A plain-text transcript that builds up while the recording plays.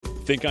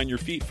Think on your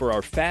feet for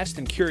our Fast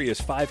and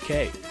Curious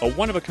 5K, a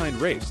one-of-a-kind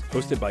race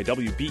hosted by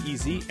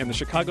WBEZ and the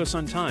Chicago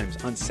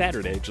Sun-Times on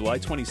Saturday, July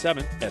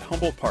 27th at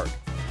Humboldt Park.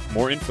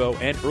 More info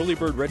and early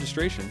bird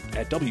registration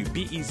at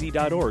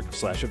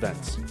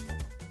wbez.org/events.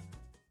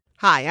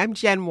 Hi, I'm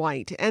Jen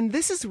White, and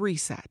this is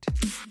Reset.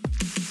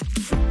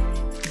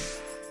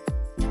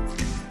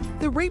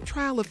 The rape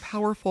trial of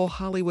powerful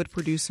Hollywood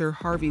producer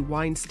Harvey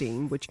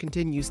Weinstein, which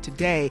continues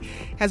today,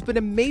 has been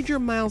a major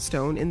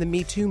milestone in the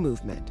Me Too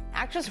movement.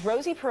 Actress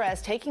Rosie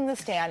Perez taking the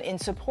stand in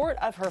support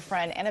of her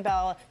friend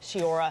Annabelle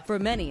Sciorra. For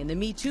many in the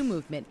Me Too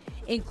movement,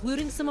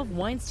 including some of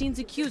Weinstein's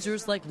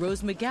accusers like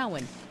Rose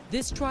McGowan,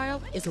 this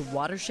trial is a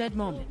watershed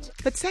moment.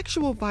 But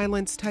sexual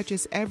violence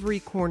touches every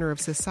corner of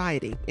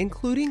society,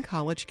 including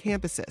college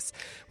campuses,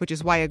 which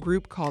is why a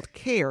group called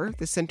CARE,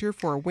 the Center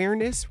for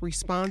Awareness,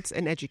 Response,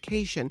 and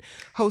Education,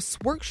 hosts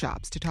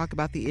workshops to talk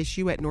about the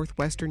issue at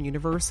Northwestern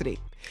University.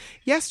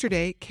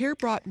 Yesterday, CARE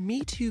brought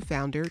Me Too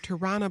founder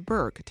Tarana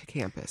Burke to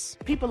campus.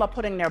 People are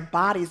putting their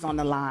bodies on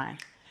the line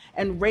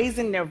and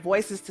raising their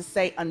voices to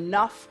say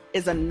enough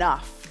is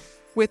enough.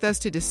 With us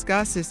to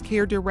discuss is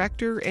CARE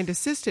Director and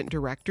Assistant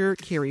Director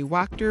Carrie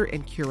Wachter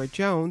and Kira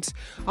Jones.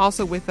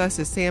 Also with us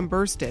is Sam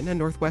Burston, a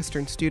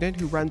Northwestern student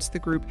who runs the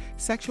group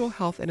Sexual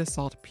Health and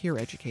Assault Peer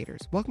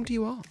Educators. Welcome to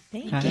you all.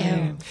 Thank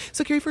you.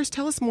 So Carrie, first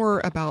tell us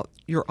more about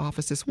your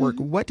office's work.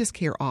 What does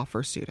CARE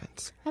offer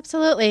students?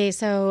 Absolutely.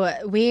 So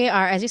we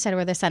are, as you said,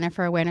 we're the Center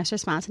for Awareness,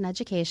 Response, and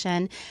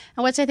Education.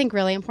 And what's I think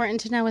really important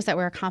to know is that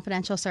we're a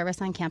confidential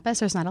service on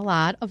campus. There's not a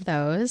lot of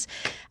those.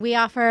 We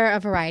offer a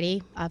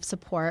variety of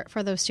support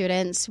for those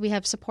students. We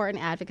have support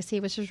and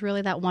advocacy, which is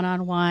really that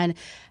one-on-one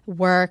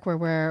work where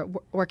we're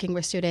working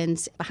with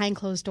students behind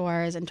closed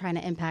doors and trying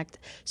to impact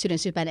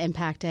students who've been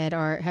impacted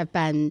or have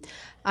been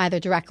either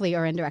directly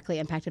or indirectly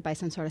impacted by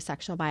some sort of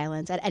sexual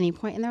violence at any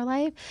point in their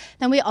life.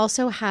 Then we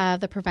also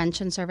have the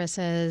prevention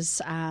services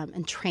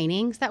and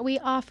trainings that we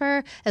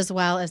offer, as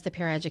well as the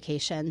peer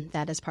education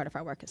that is part of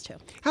our work as too.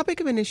 How big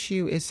of an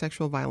issue is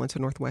sexual violence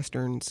on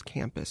Northwestern's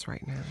campus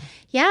right now?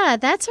 Yeah,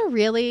 that's a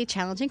really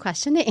challenging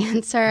question to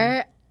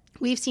answer.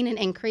 We've seen an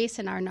increase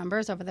in our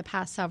numbers over the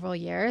past several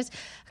years.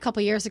 A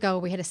couple years ago,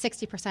 we had a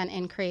 60%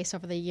 increase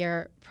over the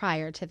year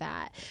prior to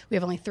that. We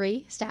have only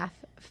 3 staff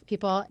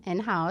people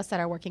in-house that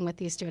are working with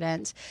these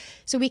students.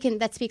 So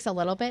that speaks a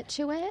little bit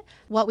to it.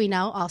 What we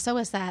know also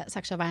is that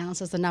sexual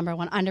violence is the number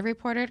one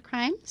underreported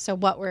crime. So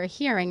what we're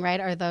hearing, right,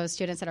 are those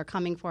students that are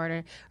coming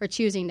forward or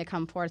choosing to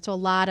come forward. So a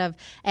lot of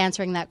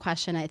answering that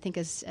question, I think,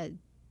 is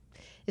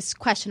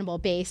questionable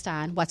based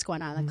on what's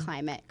going on in the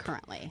climate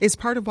currently. Is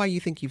part of why you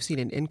think you've seen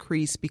an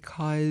increase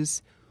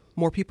because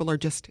more people are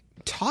just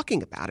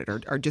talking about it or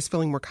are just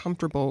feeling more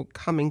comfortable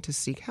coming to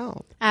seek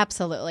help?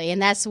 Absolutely.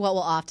 And that's what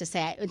we'll often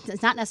say.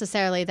 It's not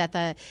necessarily that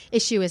the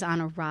issue is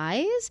on a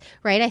rise,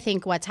 right? I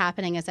think what's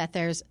happening is that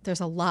there's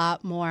a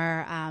lot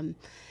more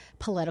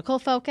political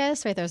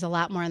focus, right? There's a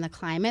lot more in the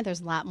climate. There's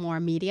a lot more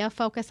media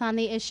focus on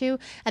the issue.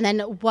 And then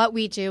what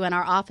we do in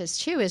our office,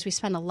 too, is we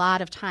spend a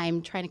lot of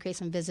time trying to create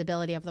some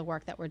visibility of the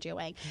work that we're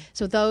doing.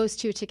 So those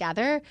two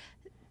together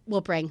will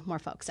bring more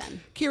folks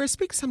in. Kira,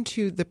 speak some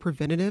to the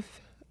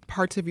preventative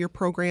parts of your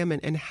program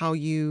and how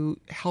you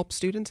help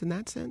students in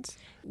that sense.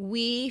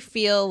 We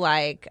feel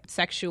like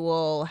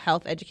sexual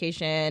health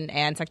education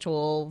and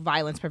sexual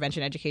violence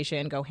prevention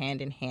education go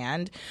hand in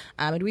hand.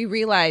 And we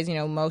realize,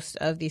 most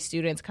of these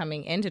students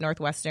coming into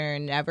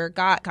Northwestern never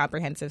got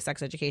comprehensive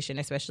sex education,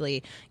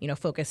 especially,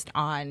 focused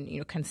on,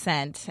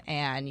 consent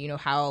and,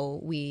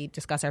 how we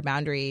discuss our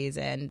boundaries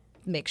and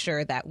make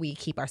sure that we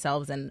keep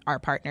ourselves and our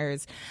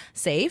partners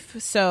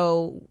safe.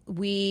 So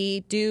we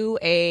do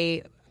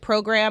a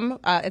program.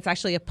 It's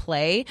actually a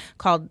play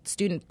called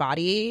Student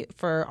Body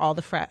for all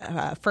the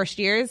first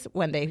years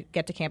when they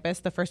get to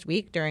campus the first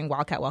week during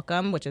Wildcat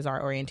Welcome, which is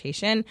our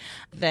orientation.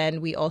 Then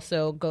we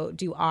also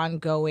do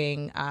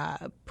ongoing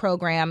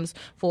programs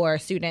for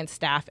students,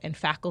 staff, and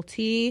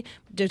faculty.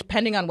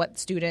 Depending on what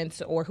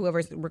students or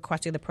whoever's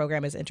requesting the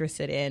program is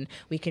interested in,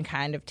 we can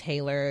kind of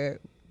tailor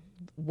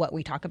what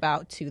we talk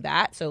about to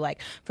that. So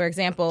for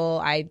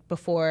example,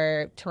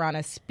 before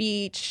Tarana's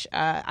speech,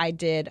 I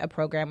did a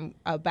program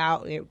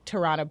about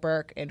Tarana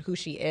Burke and who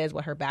she is,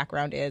 what her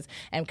background is,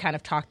 and kind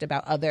of talked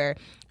about other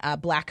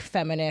Black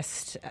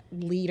feminist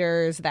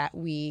leaders that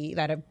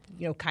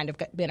have kind of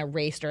been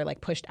erased or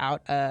pushed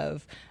out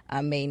of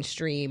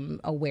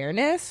mainstream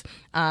awareness.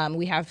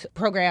 We have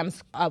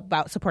programs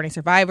about supporting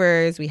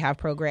survivors. We have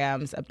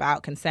programs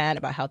about consent,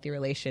 about healthy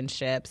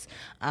relationships,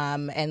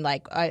 and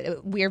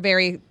we are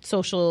very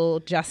social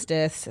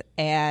justice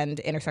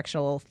and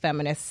intersectional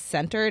feminist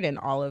centered in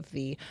all of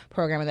the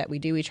programming that we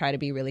do. We try to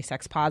be really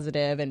sex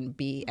positive and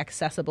be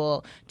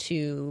accessible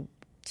to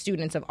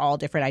students of all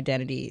different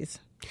identities.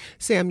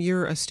 Sam,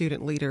 you're a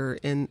student leader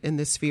in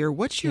this sphere.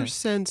 What's your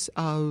sense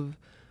of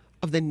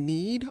the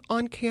need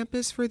on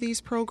campus for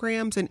these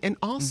programs? And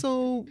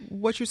also,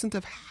 what's your sense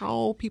of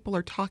how people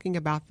are talking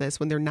about this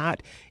when they're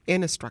not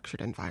in a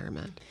structured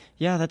environment?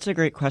 Yeah, that's a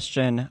great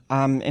question.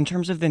 In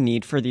terms of the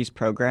need for these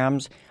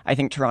programs, I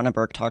think Tarana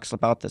Burke talks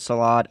about this a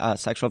lot.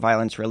 Sexual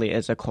violence really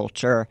is a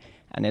culture.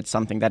 and it's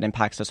something that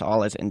impacts us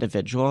all as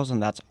individuals,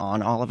 and that's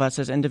on all of us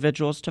as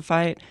individuals to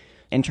fight.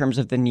 In terms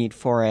of the need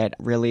for it,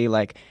 really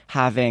like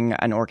having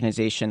an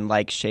organization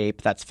like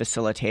SHAPE that's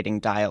facilitating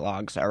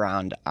dialogues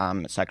around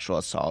sexual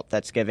assault,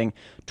 that's giving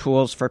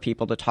tools for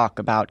people to talk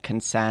about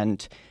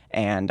consent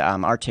and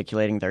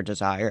articulating their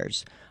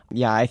desires.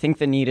 Yeah, I think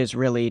the need is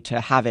really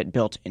to have it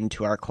built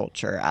into our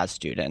culture as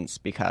students,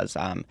 because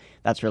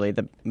that's really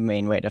the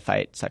main way to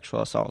fight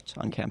sexual assault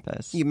on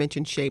campus. You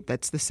mentioned SHAPE.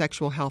 That's the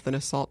Sexual Health and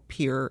Assault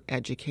Peer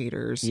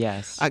Educators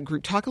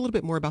group. Talk a little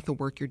bit more about the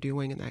work you're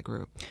doing in that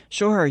group.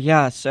 Sure,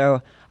 yeah.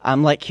 So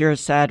like Kira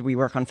said, we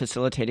work on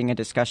facilitating a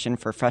discussion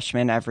for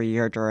freshmen every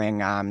year during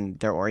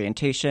their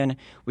orientation.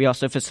 We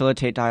also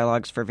facilitate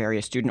dialogues for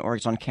various student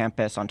orgs on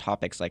campus on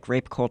topics like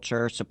rape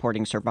culture,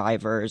 supporting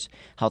survivors,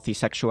 healthy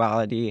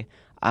sexuality.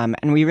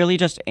 And we really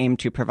just aim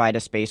to provide a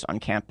space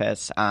on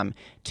campus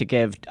to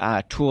give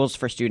tools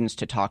for students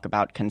to talk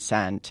about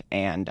consent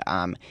and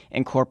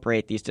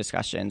incorporate these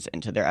discussions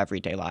into their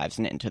everyday lives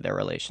and into their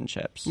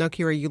relationships. Now,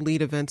 Kira, you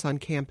lead events on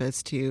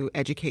campus to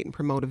educate and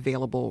promote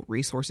available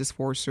resources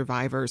for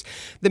survivors.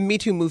 The Me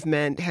Too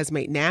movement has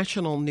made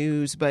national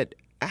news, but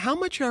how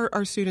much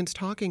are students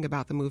talking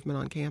about the movement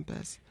on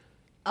campus?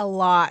 A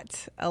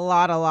lot.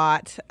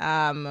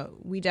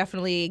 We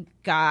definitely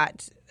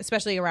got,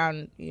 especially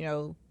around,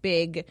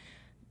 big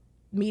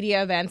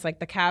media events like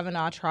the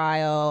Kavanaugh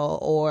trial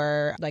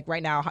or like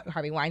right now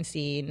Harvey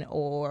Weinstein,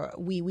 or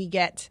we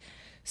get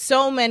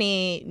so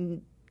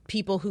many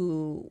people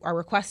who are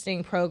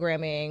requesting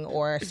programming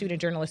or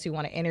student journalists who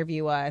want to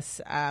interview us.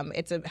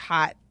 It's a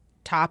hot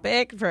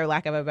topic, for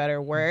lack of a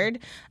better word.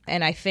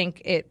 And I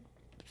think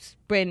it's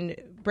been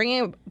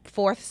bringing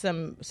forth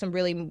some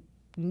really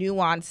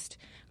nuanced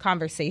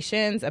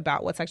conversations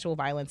about what sexual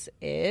violence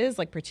is,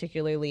 like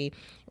particularly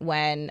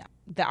when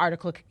the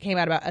article came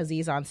out about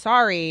Aziz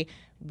Ansari,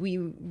 we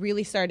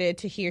really started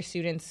to hear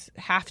students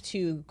have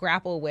to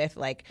grapple with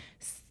like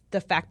the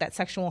fact that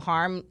sexual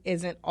harm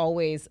isn't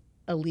always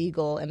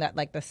illegal, and that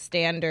like the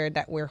standard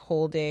that we're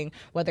holding,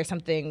 whether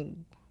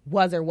something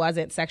was or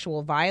wasn't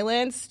sexual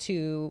violence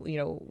to,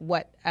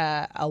 what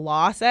a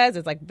law says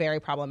is like very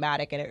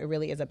problematic. And it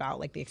really is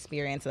about like the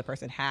experience the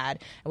person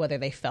had and whether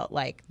they felt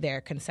like their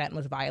consent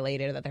was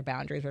violated or that their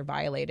boundaries were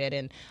violated.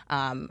 And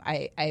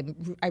I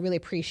really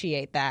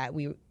appreciate that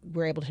we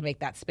were able to make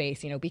that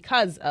space,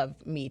 because of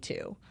Me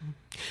Too.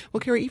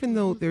 Well, Kira, even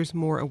though there's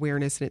more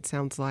awareness and it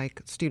sounds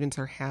like students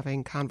are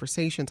having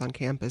conversations on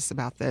campus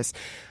about this,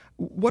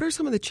 what are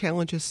some of the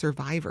challenges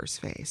survivors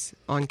face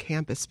on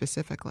campus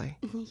specifically?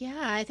 Yeah,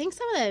 I think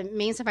some of the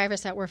main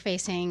survivors that we're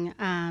facing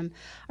are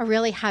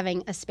really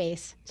having a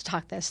space to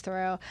talk this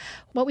through.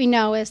 What we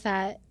know is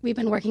that we've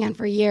been working on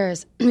for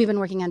years, we've been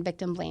working on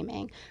victim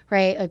blaming,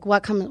 right? Like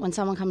when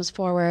someone comes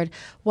forward,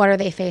 what are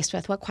they faced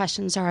with? What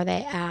questions are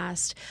they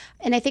asked?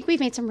 And I think we've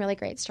made some really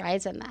great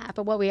strides in that.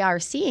 But what we are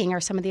seeing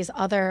are some of these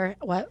other,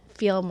 what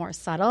feel more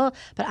subtle,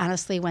 but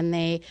honestly, when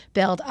they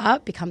build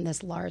up, become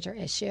this larger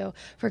issue.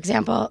 For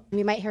example,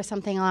 we might hear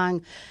something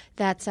along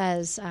that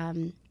says, are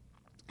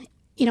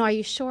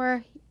you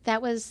sure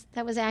that was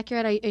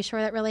accurate? Are you sure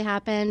that really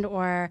happened?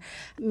 Or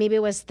maybe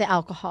it was the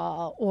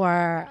alcohol.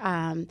 Or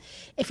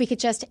if we could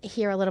just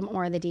hear a little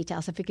more of the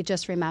details, if we could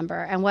just remember.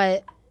 And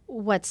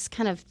what's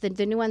kind of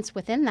the nuance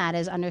within that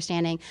is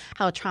understanding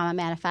how trauma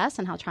manifests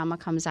and how trauma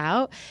comes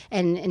out.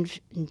 And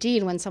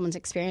indeed, when someone's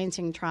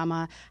experiencing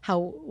trauma, how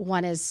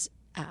one is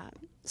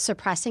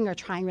suppressing or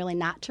trying really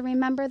not to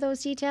remember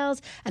those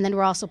details. And then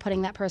we're also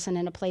putting that person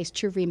in a place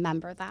to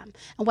remember them.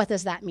 And what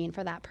does that mean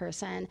for that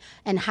person?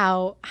 And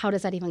how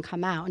does that even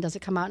come out? And does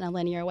it come out in a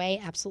linear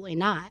way? Absolutely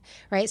not,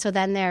 right? So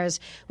then there's,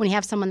 when you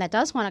have someone that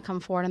does want to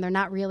come forward and they're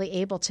not really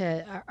able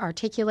to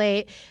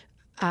articulate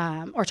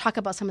or talk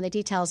about some of the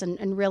details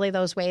and really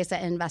those ways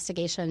that an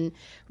investigation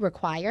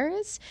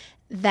requires,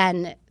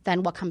 then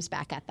what comes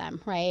back at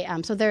them, right?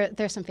 So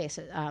there's some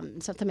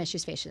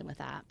issues facing with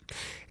that.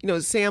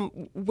 Sam,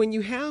 when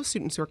you have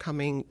students who are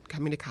coming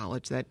to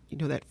college, that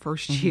that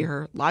first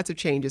year, lots of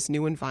changes,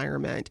 new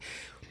environment,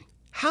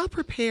 how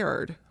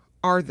prepared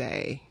are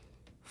they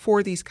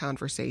for these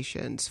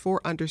conversations,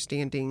 for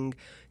understanding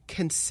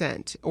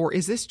consent? Or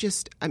is this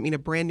just, a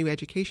brand new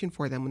education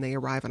for them when they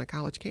arrive on a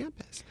college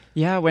campus?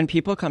 Yeah, when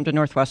people come to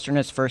Northwestern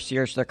as first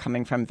years, they're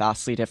coming from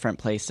vastly different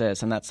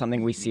places, and that's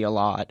something we see a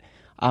lot.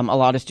 A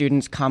lot of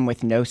students come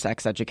with no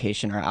sex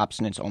education or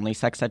abstinence-only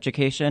sex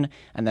education,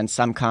 and then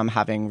some come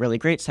having really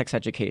great sex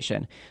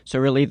education. So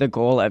really the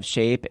goal of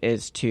SHAPE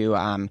is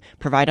to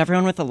provide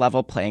everyone with a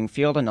level playing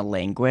field and a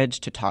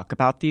language to talk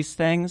about these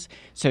things.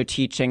 So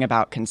teaching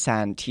about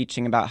consent,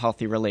 teaching about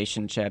healthy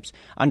relationships,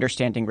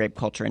 understanding rape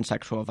culture and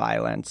sexual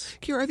violence.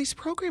 Kira, are these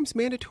programs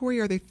mandatory,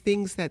 or are they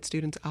things that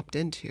students opt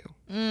into?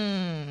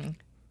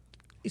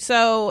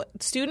 So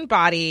student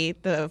body,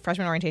 the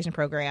freshman orientation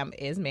program,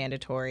 is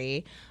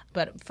mandatory.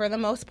 But for the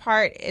most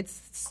part,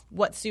 it's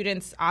what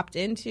students opt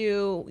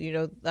into.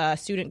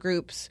 Student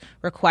groups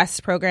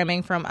request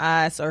programming from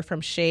us or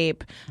from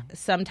SHAPE.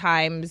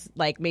 Sometimes,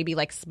 maybe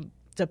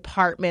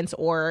departments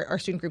or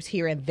student groups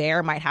here and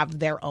there might have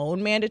their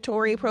own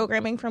mandatory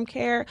programming from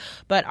CARE.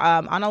 But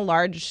on a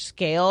large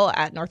scale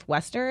at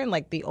Northwestern,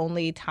 like the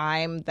only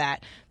time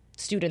that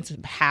students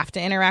have to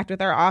interact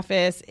with our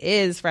office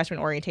is freshman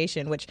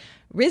orientation, which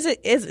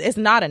is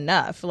not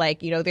enough. Like,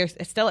 they're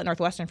still at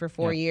Northwestern for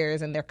 4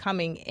 years, and they're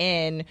coming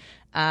in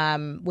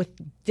with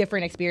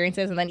different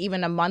experiences. And then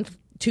even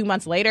 2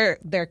 months later,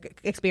 their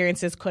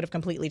experiences could have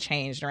completely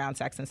changed around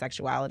sex and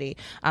sexuality.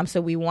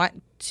 So we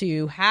want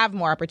to have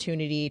more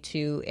opportunity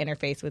to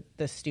interface with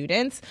the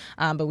students.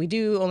 But we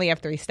do only have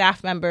 3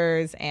 staff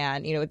members,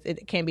 and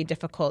it can be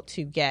difficult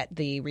to get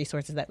the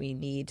resources that we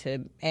need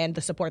and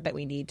the support that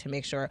we need to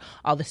make sure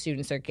all the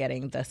students are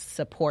getting the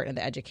support and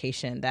the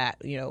education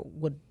that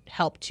would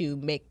help to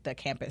make the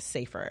campus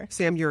safer.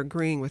 Sam, you're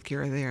agreeing with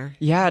Kira there.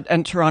 Yeah,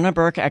 and Tarana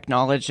Burke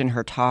acknowledged in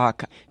her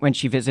talk when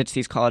she visits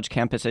these college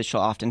campuses, she'll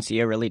often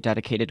see a really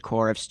dedicated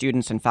core of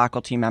students and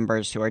faculty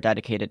members who are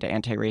dedicated to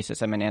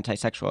anti-racism and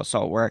anti-sexual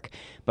assault work.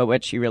 But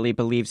what she really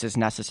believes is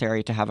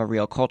necessary to have a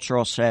real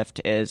cultural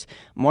shift is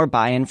more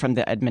buy-in from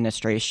the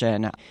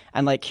administration.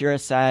 And like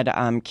Kira said,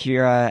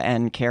 Kira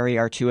and Carrie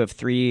are 2 of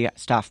 3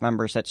 staff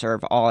members that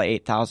serve all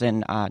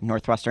 8,000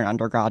 Northwestern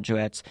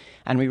undergraduates.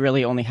 And we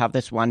really only have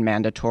this one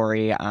mandatory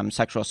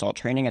sexual assault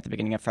training at the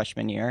beginning of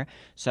freshman year.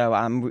 So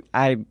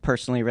I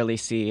personally really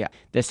see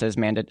this as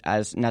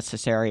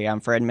necessary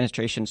for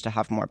administrations to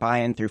have more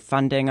buy-in through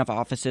funding of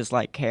offices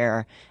like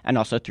CARE and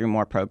also through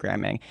more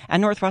programming.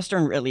 And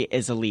Northwestern really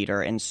is a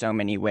leader in so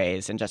many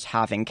ways in just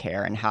having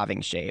CARE and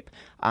having SHAPE.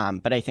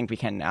 But I think we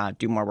can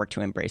do more work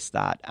to embrace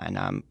that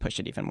and push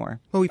it even more.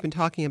 Well, we've been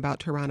talking about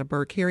Tarana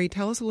Burke. Carrie,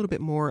 tell us a little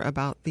bit more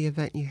about the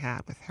event you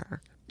had with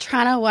her.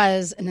 Tarana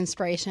was an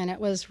inspiration. It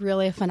was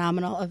really a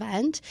phenomenal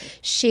event.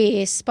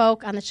 She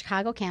spoke on the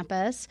Chicago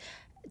campus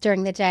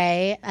during the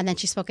day, and then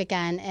she spoke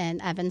again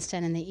in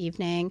Evanston in the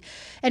evening.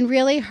 And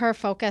really her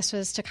focus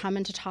was to come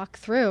and to talk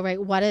through,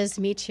 right, what does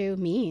Me Too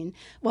mean?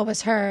 What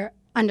was her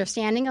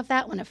understanding of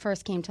that when it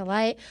first came to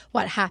light?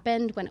 What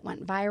happened when it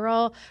went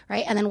viral,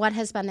 right? And then what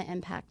has been the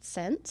impact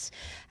since?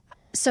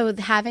 So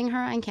having her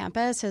on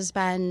campus has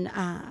been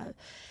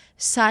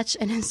such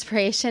an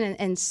inspiration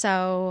and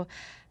so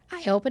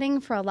eye-opening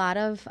for a lot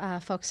of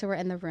folks who were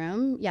in the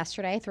room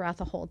yesterday throughout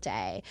the whole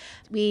day.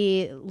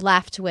 We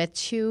left with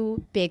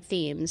 2 big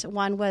themes.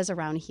 One was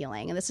around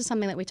healing, and this is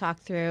something that we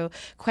talked through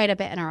quite a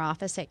bit in our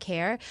office at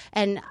CARE.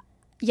 And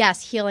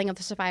yes, healing of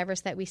the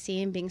survivors that we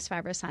see and being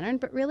survivor-centered,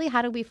 but really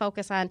how do we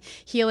focus on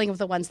healing of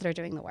the ones that are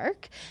doing the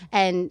work?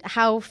 And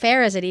how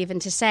fair is it even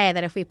to say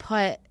that if we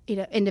put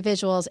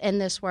individuals in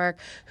this work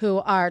who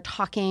are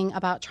talking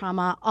about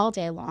trauma all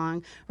day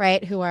long,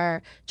 right, who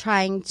are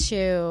trying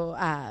to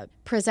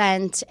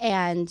present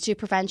and do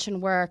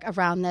prevention work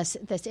around this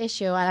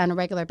issue on a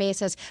regular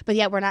basis, but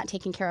yet we're not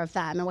taking care of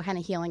them, and what kind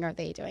of healing are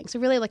they doing? So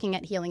really looking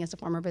at healing as a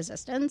form of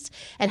resistance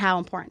and how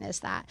important is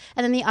that.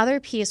 And then the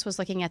other piece was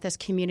looking at this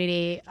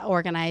community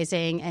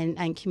organizing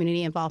and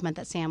community involvement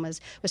that Sam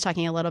was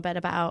talking a little bit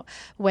about,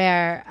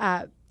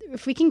 where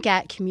if we can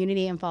get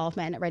community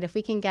involvement, right, if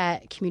we can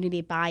get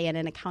community buy-in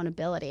and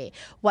accountability,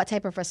 what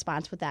type of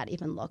response would that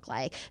even look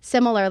like?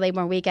 Similarly,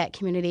 when we get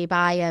community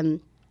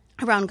buy-in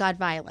around gun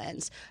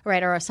violence,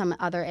 right, or some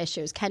other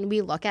issues, can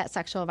we look at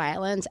sexual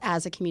violence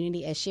as a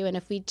community issue? And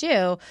if we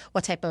do,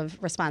 what type of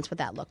response would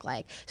that look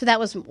like? So that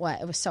was what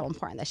it was so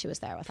important that she was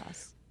there with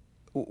us.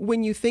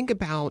 When you think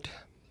about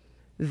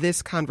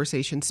this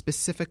conversation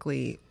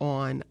specifically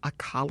on a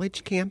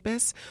college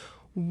campus,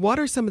 what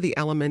are some of the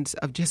elements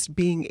of just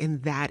being in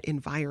that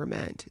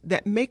environment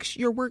that makes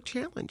your work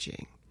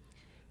challenging?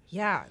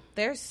 Yeah,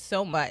 there's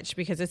so much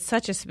because it's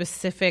such a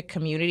specific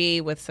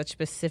community with such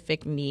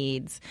specific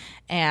needs,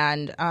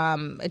 and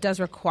it does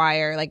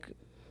require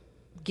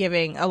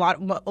giving a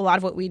lot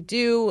of what we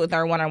do with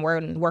our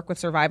one-on-one work with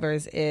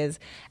survivors is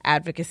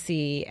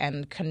advocacy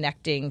and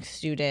connecting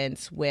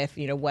students with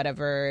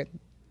whatever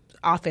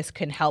office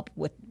can help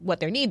with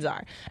what their needs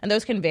are. And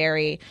those can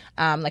vary.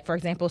 For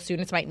example,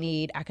 students might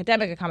need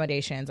academic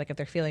accommodations. Like if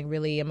they're feeling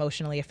really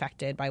emotionally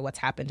affected by what's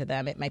happened to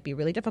them, it might be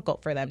really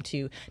difficult for them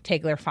to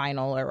take their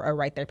final or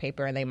write their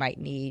paper, and they might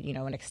need,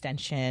 an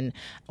extension,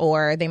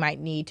 or they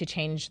might need to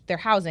change their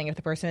housing if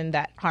the person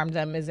that harmed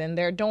them is in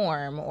their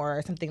dorm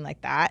or something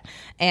like that.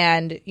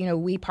 And,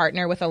 we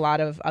partner with a lot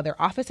of other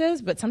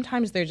offices, but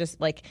sometimes there just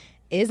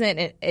isn't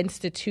an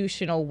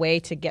institutional way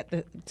to get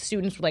the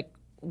students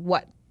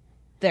what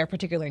their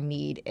particular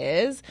need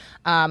is.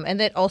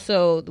 And that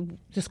also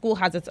the school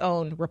has its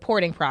own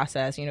reporting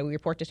process. We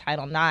report to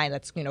Title IX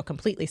that's,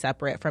 completely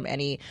separate from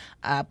any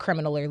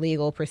criminal or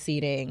legal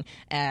proceeding.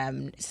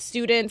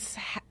 Students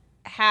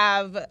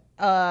have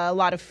a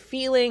lot of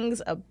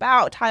feelings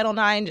about Title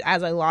IX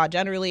as a law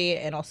generally,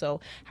 and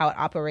also how it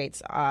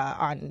operates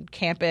on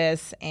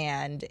campus.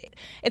 And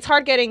it's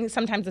hard getting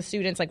sometimes the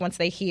students, once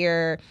they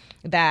hear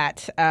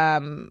that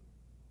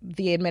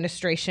the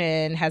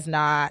administration has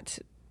not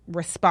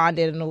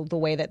responded in the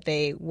way that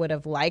they would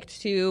have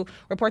liked to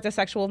reports of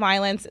sexual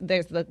violence,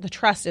 there's the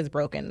trust is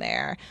broken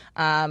there.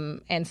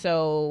 And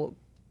so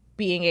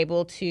being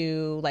able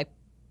to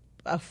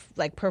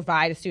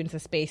provide students a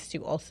space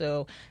to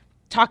also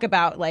talk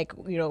about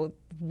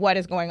what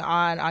is going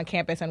on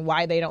campus and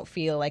why they don't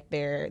feel like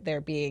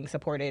they're being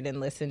supported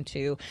and listened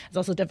to. It's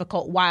also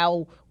difficult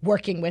while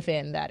working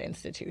within that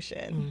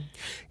institution.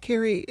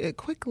 Carrie,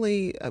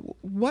 quickly,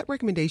 what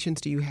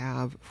recommendations do you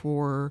have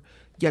for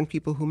young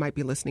people who might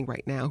be listening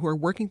right now, who are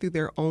working through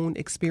their own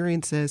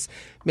experiences?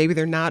 Maybe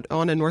they're not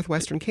on a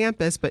Northwestern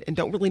campus, and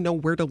don't really know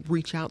where to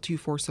reach out to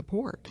for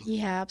support.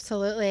 Yeah,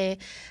 absolutely.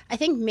 I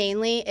think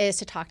mainly is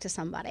to talk to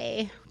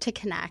somebody, to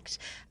connect.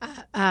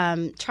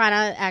 Trina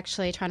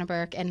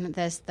Burke, and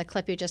the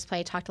clip you just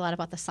played, talked a lot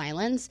about the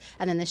silence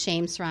and then the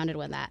shame surrounded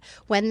with that.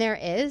 When there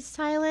is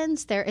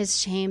silence, there is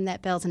shame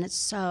that builds, and it's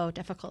so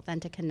difficult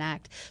then to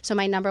connect. So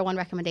my number one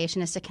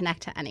recommendation is to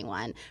connect to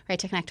anyone, right?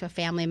 To connect to a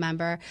family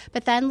member,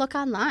 but then look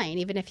online.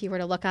 Even if you were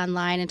to look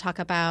online and talk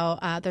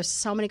about, there's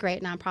so many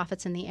great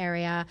nonprofits in the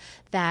area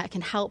that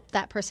can help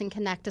that person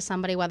connect to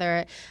somebody,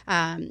 whether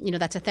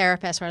that's a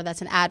therapist, whether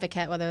that's an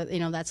advocate, whether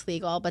that's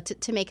legal. But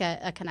to make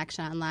a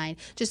connection online,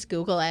 just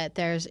Google it.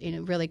 There's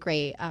really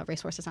great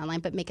resources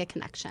online, but make a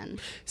connection.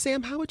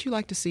 Sam, how would you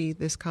like to see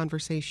this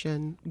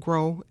conversation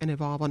grow and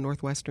evolve on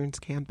Northwestern's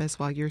campus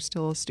while you're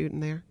still a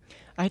student there?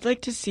 I'd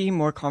like to see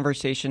more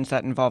conversations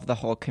that involve the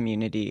whole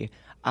community.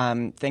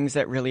 Things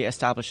that really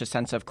establish a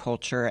sense of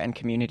culture and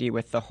community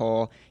with the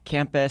whole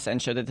campus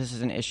and show that this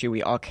is an issue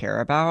we all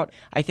care about.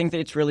 I think that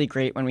it's really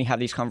great when we have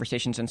these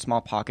conversations in small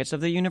pockets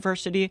of the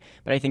university,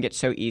 but I think it's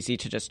so easy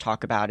to just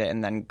talk about it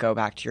and then go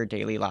back to your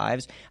daily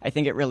lives. I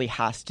think it really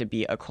has to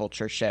be a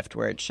culture shift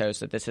where it shows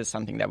that this is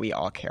something that we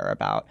all care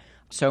about.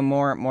 So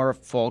more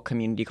full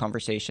community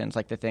conversations,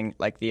 like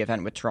the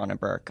event with Trina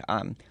Burke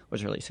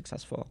was really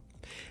successful.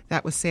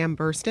 That was Sam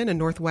Burston, a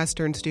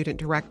Northwestern student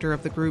director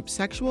of the group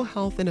Sexual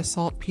Health and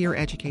Assault Peer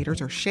Educators,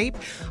 or SHAPE.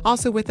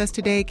 Also with us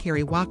today,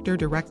 Carrie Wachter,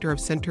 director of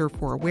Center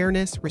for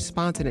Awareness,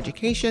 Response, and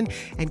Education,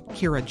 and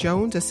Kira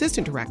Jones,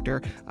 assistant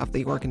director of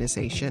the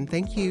organization.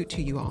 Thank you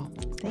to you all.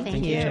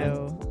 Thank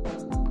you.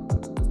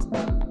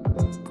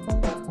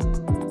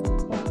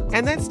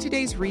 And that's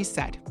today's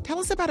Reset. Tell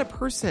us about a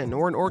person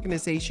or an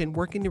organization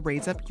working to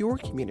raise up your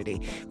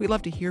community. We'd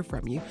love to hear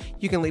from you.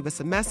 You can leave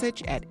us a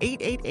message at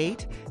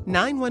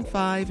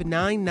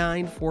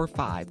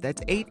 888-915-9945.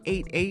 That's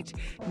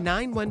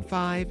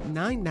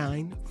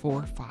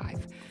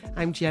 888-915-9945.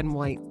 I'm Jen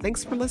White.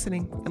 Thanks for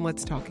listening, and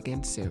let's talk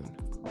again soon.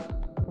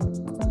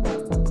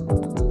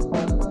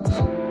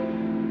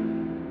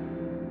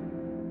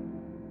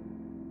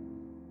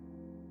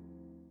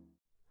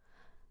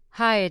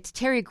 Hi, it's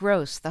Terry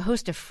Gross, the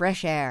host of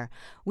Fresh Air.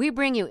 We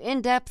bring you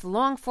in-depth,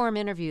 long-form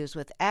interviews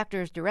with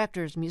actors,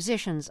 directors,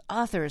 musicians,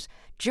 authors,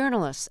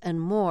 journalists, and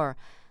more.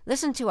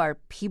 Listen to our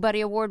Peabody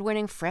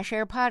Award-winning Fresh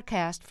Air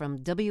podcast from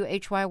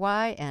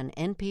WHYY and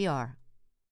NPR.